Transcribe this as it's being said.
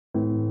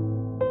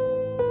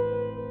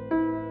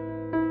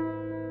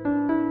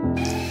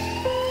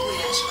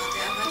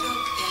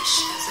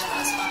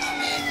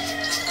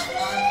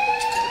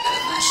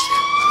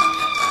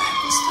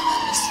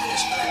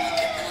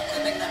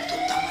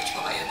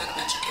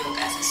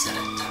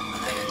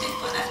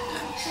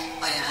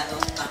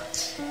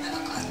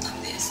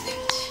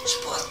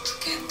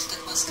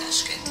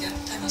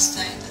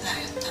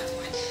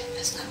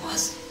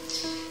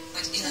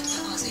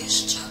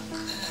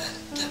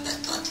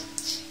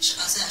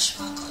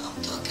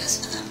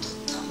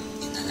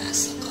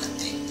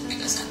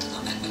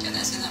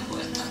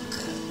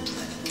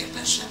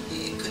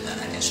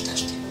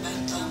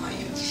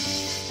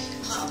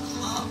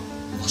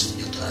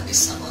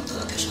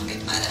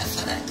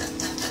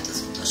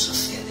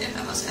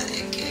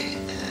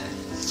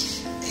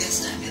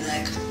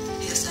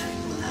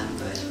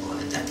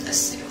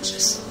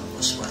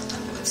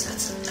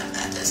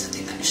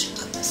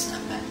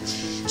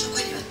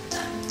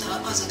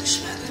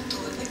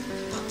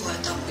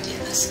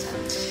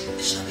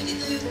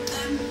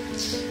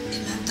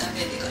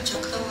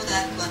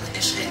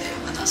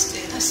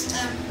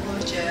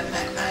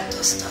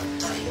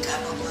megváltoztatta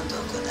inkább a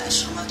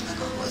gondolkodásomat, meg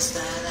a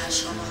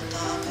hozzáállásomat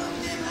a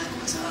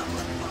problémákhoz, a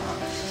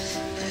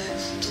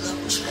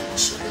tudok most már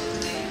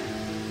mosolyogni,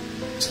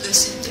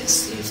 őszintén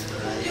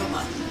szívből,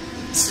 jobban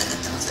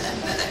szeretem az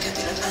embereket,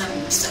 illetve nem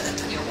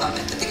szeretem jobban,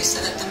 mert eddig is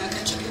szerettem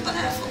őket, csak jobban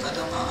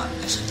elfogadom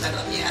esetleg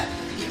a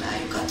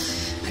hibájukat,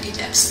 meg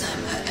igyekszem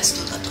ezt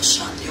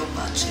tudatosan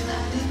jobban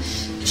csinálni,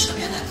 és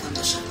ami a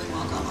legfontosabb, hogy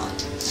magamat.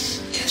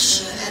 És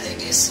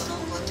eléggé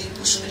szorongó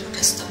típus vagyok,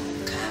 ezt a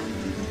munkám,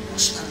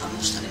 a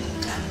mostani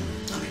munkám,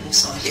 ami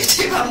 27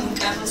 éve a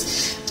munkámhoz,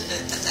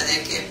 tehát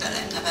eléggé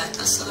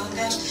belenevelte a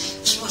szorongást,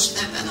 és most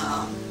ebben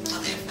a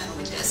tanévben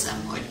úgy érzem,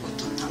 hogy úgy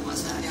tudtam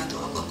hozzáállni a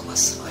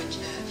dolgokhoz,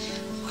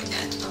 hogy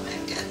el tudom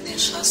engedni,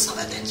 és ha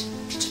szabad egy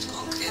kicsit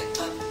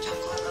konkrétabb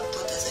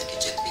gyakorlatot, ez egy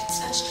kicsit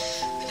vicces,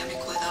 hogy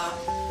amikor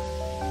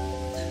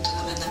nem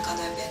tudom ennek a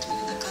nevét, mi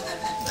ennek a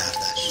neve?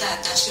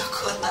 Dárdás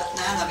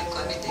gyakorlatnál,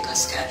 amikor mindig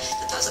az kell,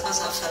 tehát az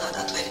a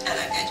feladat, hogy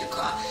elengedjük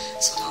a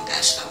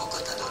szorongásra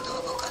okot adó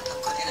dolgokat,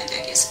 akkor én egy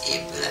egész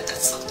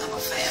épületet szoktam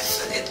a fejem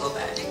fölé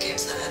dobálni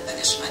képzeletben,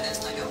 és már ez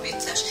nagyon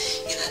vicces,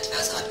 illetve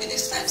az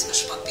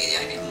adminisztrációs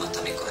papírjaimat,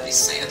 amikor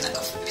visszajönnek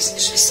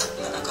és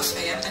visszapulanak a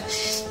fejemre,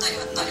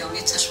 nagyon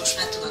vicces, most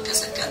már tudok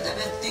ezekkel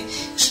nevetni,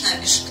 és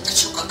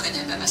tehát sokkal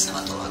könnyebben veszem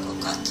a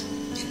dolgokat,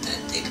 mint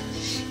eddig.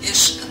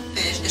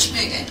 És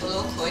még egy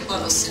dolog, hogy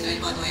valószínű,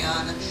 hogy van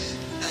olyan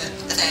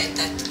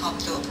rejtett,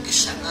 apróbb,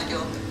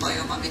 kisebb-nagyobb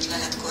bajom, amit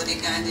lehet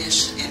korrigálni,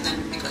 és én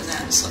nem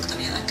igazán szoktam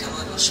ilyenekkel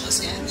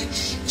orvoshoz járni,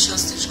 és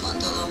azt is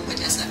gondolom,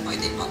 hogy ezek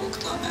majd így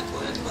maguktól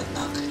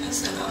megoldódnak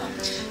ezzel a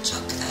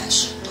csakrás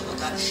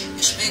dologgal.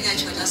 És még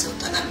egy, hogy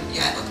azóta nem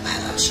járok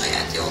már a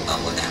saját jóba,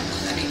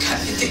 hanem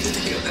inkább mindig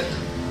ide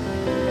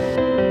jövök.